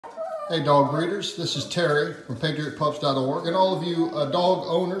Hey dog breeders, this is Terry from patriotpups.org, and all of you dog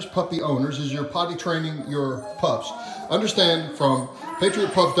owners, puppy owners, as you're potty training your pups, understand from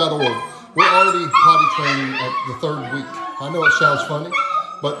patriotpups.org, we're already potty training at the 3rd week. I know it sounds funny,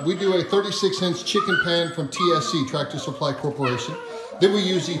 but we do a 36-inch chicken pan from TSC, Tractor Supply Corporation. Then we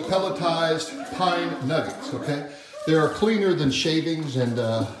use the pelletized pine nuggets, okay? They are cleaner than shavings and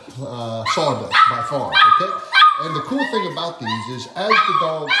sawdust by far, okay? And the cool thing about these is as the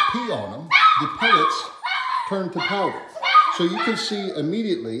dogs pee on them, the pellets turn to powder. So you can see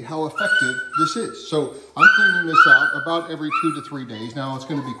immediately how effective this is. So I'm cleaning this out about every 2 to 3 days. Now it's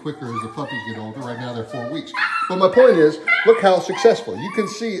going to be quicker as the puppies get older. Right now they're 4 weeks. But my point is, look how successful. You can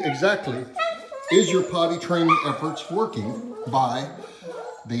see exactly, is your potty training efforts working by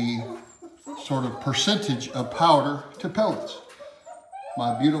the sort of percentage of powder to pellets.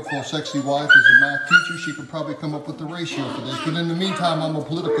 My beautiful, sexy wife is a math teacher. She could probably come up with the ratio for this. But in the meantime, I'm a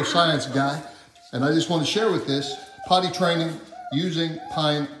political science guy, and I just want to share with this potty training using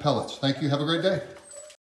pine pellets. Thank you. Have a great day.